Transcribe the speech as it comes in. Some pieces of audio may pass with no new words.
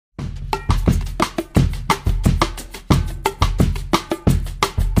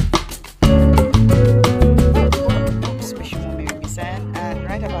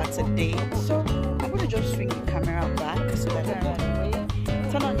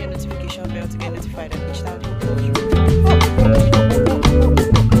notification bell to get notified of each time we post.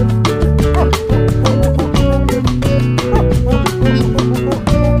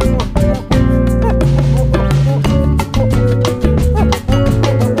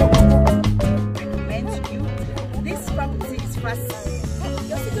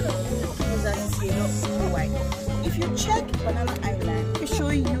 If you check Banana Island, we're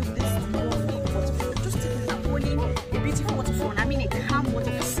showing you this lovely waterfront. Just owning a beautiful waterfront. I mean a calm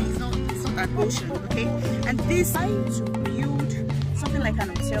waterfall. It's not an ocean, okay? And this trying to build something like an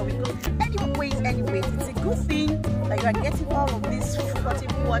hotel. We go anyways, it's a good thing that you are getting all of this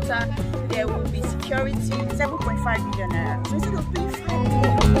floating water. There will be security. 7.5 million naira. So instead of paying 5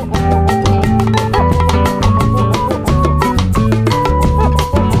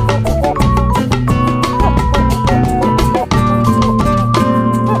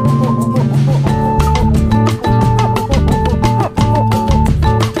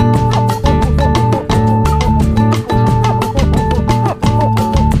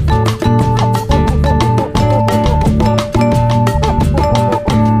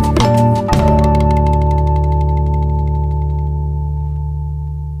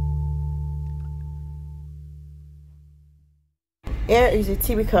 Here is a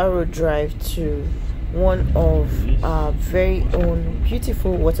typical road drive to one of our very own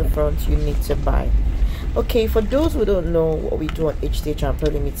beautiful waterfront you need to buy. Okay, for those who don't know what we do on HTH and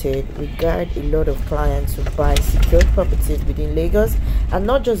Limited, we guide a lot of clients who buy secured properties within Lagos, and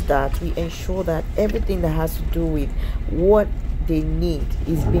not just that, we ensure that everything that has to do with what they need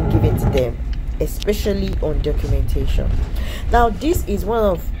is being given to them, especially on documentation. Now this is one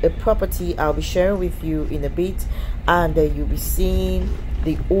of the property I'll be sharing with you in a bit, and you'll be seeing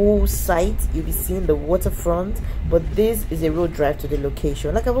the whole site, you'll be seeing the waterfront, but this is a road drive to the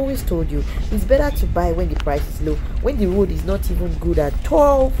location. Like I've always told you, it's better to buy when the price is low, when the road is not even good at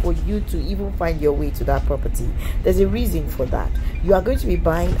all for you to even find your way to that property. There's a reason for that. You are going to be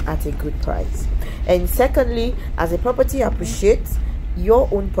buying at a good price. And secondly, as a property appreciates, your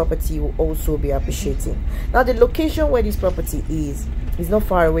own property will also be appreciating. Now the location where this property is not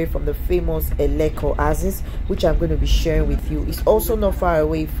far away from the famous Lekki oasis, which I'm going to be sharing with you. It's also not far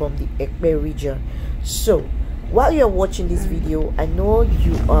away from the Ibeju region. So while you're watching this video, I know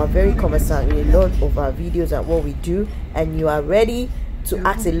you are very conversant with a lot of our videos and what we do, and you are ready to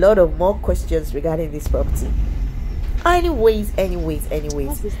ask a lot of more questions regarding this property. Anyways,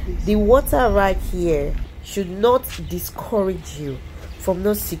 the water right here should not discourage you from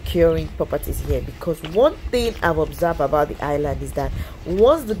not securing properties here, because one thing I've observed about the island is that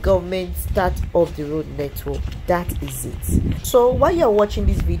once the government starts off the road network, that is it. So while you're watching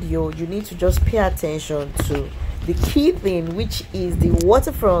this video, you need to just pay attention to the key thing, which is the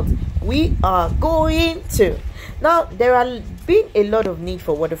waterfront we are going to. Now there are been a lot of need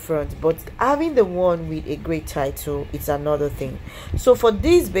for waterfront, but having the one with a great title, it's another thing. So for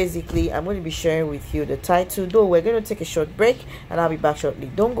this, basically I'm going to be sharing with you the title, though we're going to take a short break and I'll be back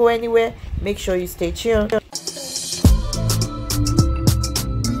shortly. Don't go anywhere, make sure you stay tuned.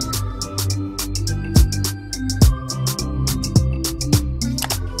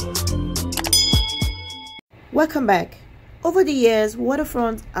 Welcome back. Over the years,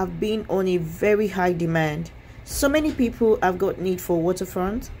 waterfronts have been on a very high demand. So many people have got need for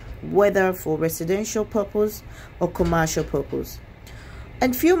waterfront, whether for residential purpose or commercial purpose.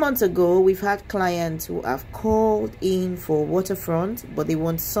 And a few months ago, we've had clients who have called in for waterfront, but they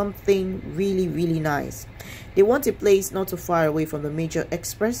want something really nice. They want a place not too far away from the major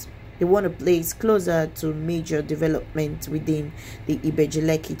express. They want a place closer to major development within the Ibeju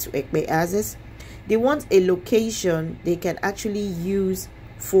Lekki to Ibeju axis. They want a location they can actually use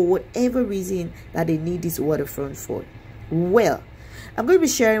for whatever reason that they need this waterfront for. Well, I'm going to be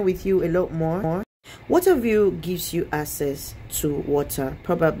sharing with you a lot more. Waterview gives you access to water,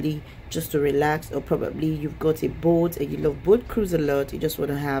 probably just to relax, or probably you've got a boat and you love boat cruise a lot, you just want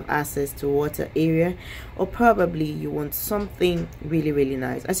to have access to water area, or probably you want something really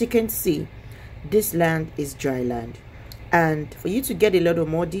nice. As you can see, this land is dry land. And for you to get a lot of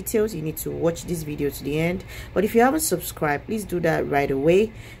more details, you need to watch this video to the end. But if you haven't subscribed, please do that right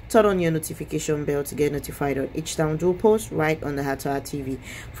away. Turn on your notification bell to get notified on each time we post right on the Heart to Heart TV.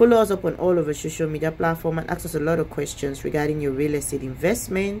 Follow us up on all of our social media platforms and ask us a lot of questions regarding your real estate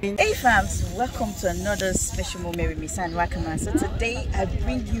investment. Hey fams, welcome to another special moment with me, San Wakama. So today I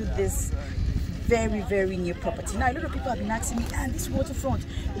bring you this very new property. Now a lot of people have been asking me, this waterfront,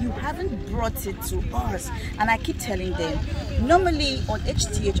 you haven't brought it to us. And I keep telling them, normally on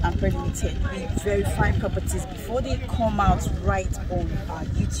HTH and Limited, we verify properties before they come out right on our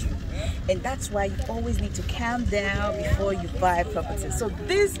YouTube. and that's why you always need to calm down before you buy property. So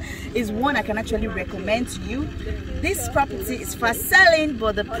this is one I can actually recommend to you. This property is fast selling,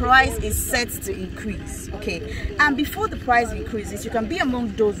 but the price is set to increase. Okay, and before the price increases, you can be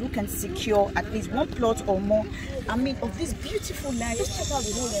among those who can secure at least one plot or more, I mean, of this beautiful land. Just check out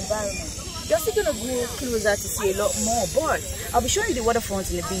the whole environment. You're still gonna go closer to see a lot more, but I'll be showing you the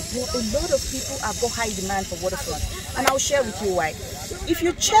waterfront in a bit. But a lot of people have got high demand for waterfront, and I'll share with you why. If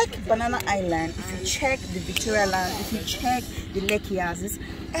you check Banana Island, if you check the Victoria Land, if you check the Lekki houses,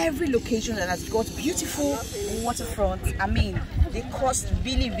 every location that has got beautiful waterfront, I mean, they cost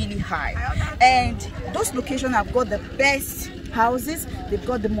really high, and those locations have got the best houses, they've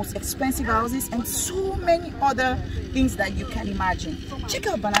got the most expensive houses, and so many other things that you can imagine. Check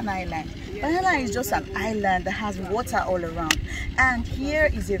out Banana Island. Banana is just an island that has water all around, and here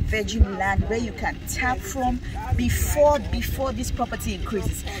is a virgin land where you can tap from before this property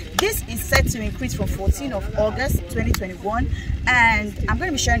increases. This is set to increase from 14th of August 2021, and I'm going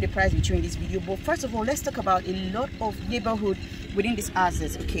to be sharing the price with you in this video. But first of all, let's talk about a lot of neighborhood within these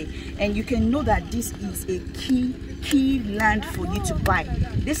houses. Okay, and you can know that this is a key land for you to buy.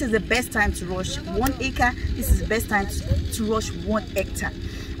 This is the best time to rush 1 acre. This is the best time to rush 1 hectare.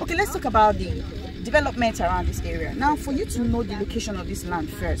 Okay, let's talk about the development around this area. Now, for you to know the location of this land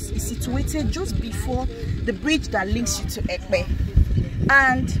first, it's situated just before the bridge that links you to Ekpe,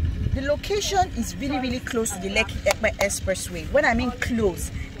 and the location is really close to the Lekki Ekpe Expressway. When I mean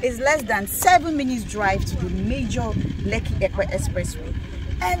close, it's less than 7 minutes drive to the major Lekki Ekpe Expressway.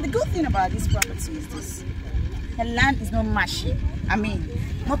 And the good thing about this property is this: the land is not mashy. I mean,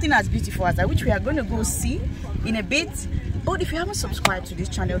 nothing as beautiful as that, which we are going to go see in a bit. But if you haven't subscribed to this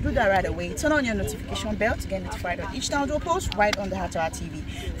channel, do that right away. Turn on your notification bell to get notified on each time we post right on the Heart of Our TV.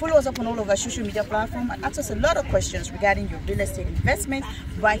 Follow us up on all of our social media platforms and ask us a lot of questions regarding your real estate investment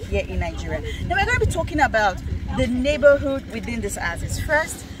right here in Nigeria. Now we're going to be talking about the neighborhood within these houses.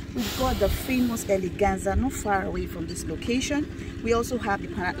 First, we've got the famous Eleganza not far away from this location. We also have the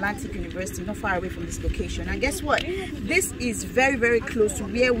Pan Atlantic University not far away from this location. And guess what? This is very close to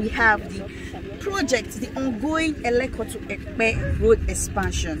where we have the project, the ongoing Lekki to Ekpe road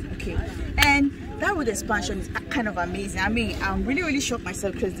expansion. Okay, and that road expansion is kind of amazing. I mean, I'm really shocked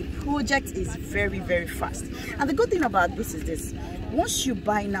myself because the project is very fast. And the good thing about this is this: once you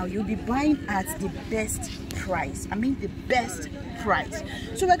buy now, you'll be buying at the best price. I mean, the best price.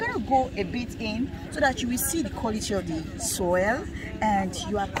 So we're going to go a bit in so that you will see the quality of the soil, and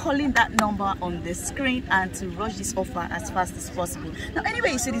you are calling that number on the screen and to rush this offer as fast as possible. Now,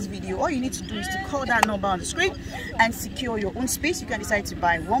 anyway you see this video, all you need to do is to call that number on the screen and secure your own space. You can decide to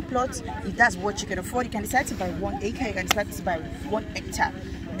buy 1 plot if that's what you can afford. You can decide to buy 1 acre. You can decide to buy 1 hectare.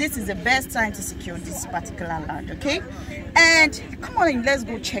 This is the best time to secure this particular land. Okay, and come on in, let's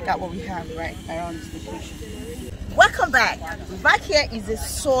go check out what we have right around this location. Welcome back. Back here is the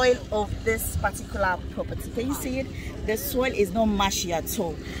soil of this particular property. Can you see it? The soil is not mashy at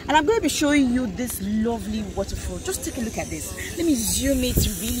all, and I'm going to be showing you this lovely waterfall. Just take a look at this. Let me zoom it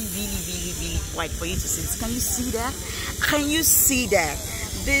really wide for you to see this. Can you see that? Can you see that?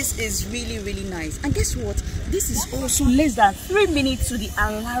 This is really nice. And guess what? This is also less than 3 minutes to the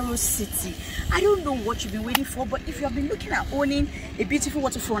Alaro city. I don't know what you've been waiting for, but if you have been looking at owning a beautiful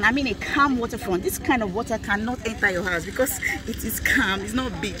waterfront, I mean a calm waterfront, this kind of water cannot enter your house because it is calm. It's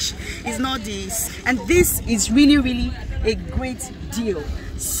not beach, it's not this, and this is really a great deal.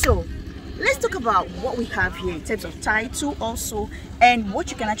 So let's talk about what we have here in terms of title also, and what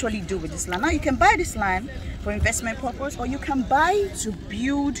you can actually do with this land. Now, you can buy this land for investment purpose, or you can buy to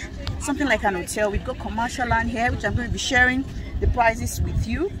build something like an hotel. We've got commercial land here, which I'm going to be sharing the prices with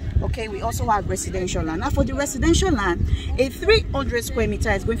you. Okay, we also have residential land. Now, for the residential land, a 300 square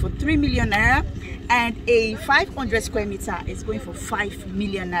meter is going for 3 million naira, and a 500 square meter is going for 5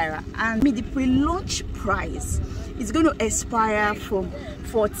 million naira. And the pre-launch price is going to expire from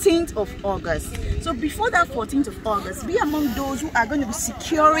 14th of August. So before that 14th of August, be among those who are going to be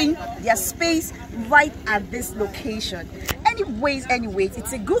securing their space right at this location. Anyways,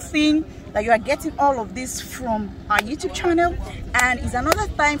 it's a good thing that you are getting all of this from our YouTube channel, and it's another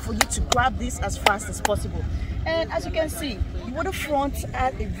time for you to grab this as fast as possible. And as you can see, the waterfront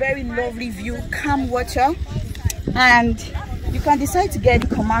has a very lovely view, calm water, and you can decide to get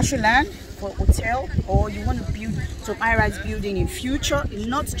the commercial land for hotel, or you want to build some high-rise building in future,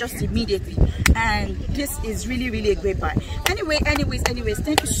 not just immediately. And this is really a great buy. Anyways,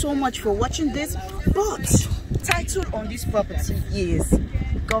 thank you so much for watching this. But title on this property is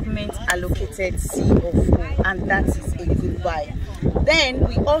government allocated C of O, and that is a good buy. Then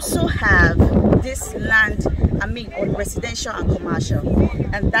we also have this land, on residential and commercial,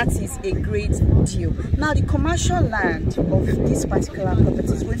 and that is a great deal. Now the commercial land of this particular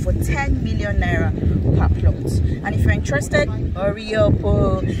property is going for 10 million naira per plot, and if you're interested, hurry up.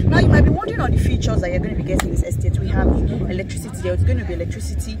 Now you might be wondering on the features that you're going to be getting in this estate. We have electricity. There's going to be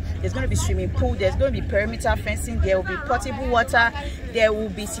electricity, there's going to be swimming pool, there's going to be perimeter fencing, there will be potable water, there will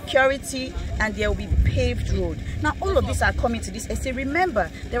be security, and there will be paved road. Now all of these are coming to this estate. Remember,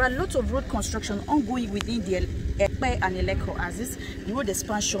 there are lots of road construction ongoing within the Ekpe and Lekki axis. The road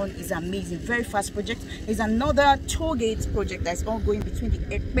expansion is amazing, very fast project. There's another toll gate project that's ongoing between the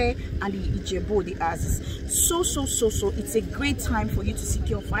Ekpe and the Ibeju, the axis. So it's a great time for you to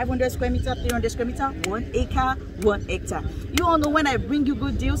secure 500 square meter, 300 square meter, 1 acre, 1 hectare. You all know when I bring you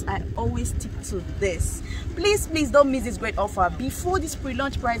good deals, I always stick to this. Please don't miss this great offer before this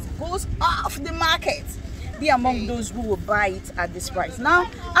pre-launch price goes off the market. Be among those who will buy it at this price. Now,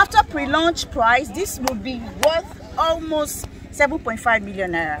 after pre-launch price, this will be worth almost 7.5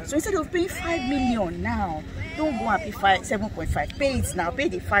 million naira. So instead of paying 5 million now, don't go and pay 7.5. Pay it now. Pay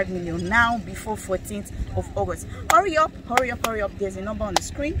the 5 million now before 14th of August. Hurry up. There's a number on the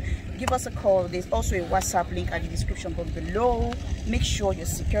screen. Give us a call. There's also a WhatsApp link at the description box below. Make sure you're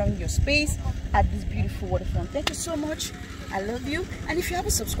securing your space at this beautiful waterfront. Thank you so much. I love you. And if you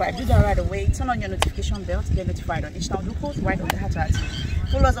haven't subscribed, do that right away. Turn on your notification bell to get notified on each now new post right on the heart.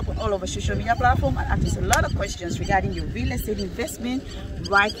 Follow us up on all of our social media platforms and ask us a lot of questions regarding your real estate investment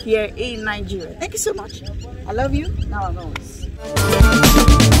right here in Nigeria. Thank you so much. I love you. Now I'm always.